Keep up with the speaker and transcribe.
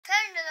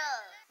Turn it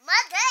up. My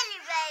daddy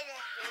made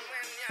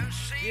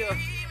it.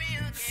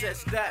 Yeah,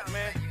 sets that,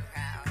 man.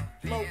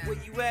 Flo, where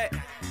you at?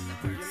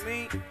 You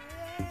mean?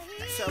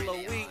 Tell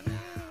Louis.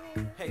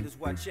 Haters,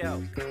 watch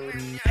out.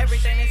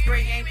 Everything that's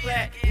gray ain't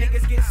flat.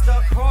 Niggas get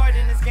stuck hard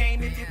in this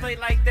game if you play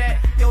like that.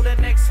 Yo, the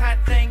next hot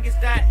thing is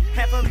that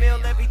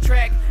 $500,000 every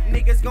track.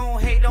 Niggas gon'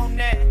 hate on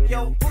that.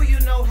 Yo, who you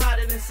know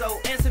hotter than so?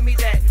 Answer me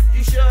that.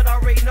 You should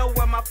already know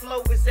where my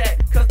flow is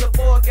at. Cause the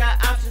boy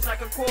got options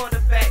like a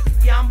quarterback.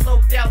 Yeah, I'm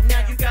loped out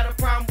now, you got a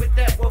problem with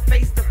that. Well,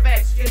 face the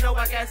facts, you know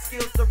I got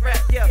skills to rap.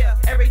 Yeah,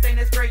 everything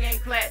that's gray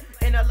ain't flat.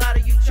 And a lot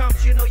of you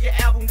chumps, you know your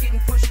album getting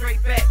pushed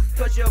straight back.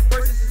 Cause your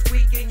verses is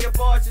weak and your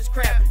bars is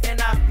crap. And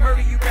I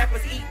murder you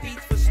rappers, eat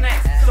beats for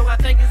snacks. So I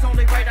think it's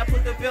only right I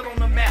put the Ville on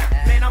the map.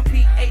 Man, I'm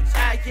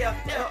P-H-I, yeah,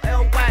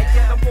 L-L-Y,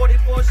 yeah. I'm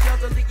 44 shells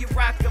to leave you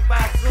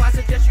rock-a-bye. So I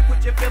suggest you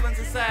put your feelings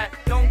aside.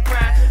 Don't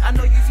cry, I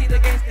know you see the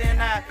gangster in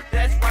I.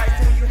 That's right,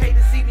 so when you hate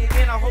to see me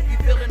again, I hope you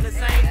feeling the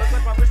same.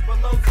 Because my wrist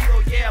below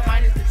zero, yeah,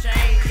 minus the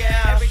change,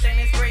 yeah. Everything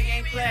that's gray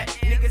ain't flat.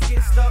 Niggas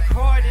get stuck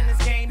hard in this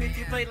game if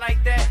you play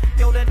like that.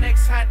 Yo, the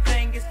next hot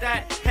thing is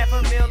that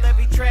 $500,000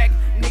 every track.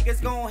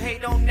 Niggas gon'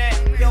 hate on that.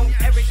 Yo,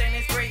 everything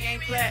that's gray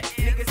ain't flat.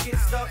 Niggas get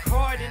stuck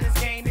hard in this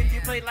game if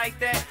you play like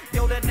that.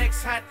 Yo, the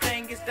next hot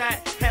thing is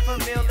that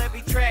 $500,000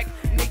 every track.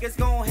 Niggas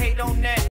gon' hate on that.